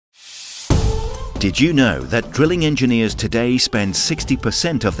Did you know that drilling engineers today spend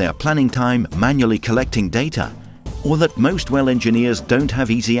 60% of their planning time manually collecting data? Or that most well engineers don't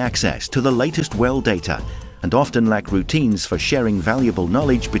have easy access to the latest well data and often lack routines for sharing valuable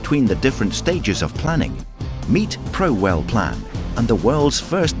knowledge between the different stages of planning? Meet ProwellPlan and the world's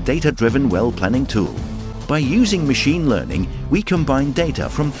first data-driven well planning tool. By using machine learning, we combine data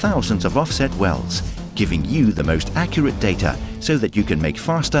from thousands of offset wells, giving you the most accurate data so that you can make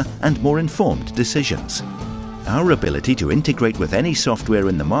faster and more informed decisions. Our ability to integrate with any software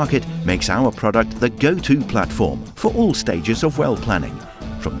in the market makes our product the go-to platform for all stages of well planning,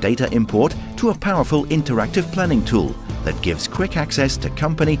 from data import to a powerful interactive planning tool that gives quick access to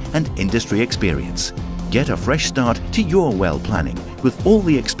company and industry experience. Get a fresh start to your well planning with all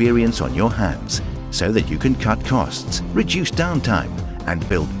the experience on your hands, so that you can cut costs, reduce downtime, and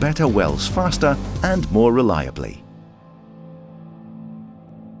build better wells faster and more reliably.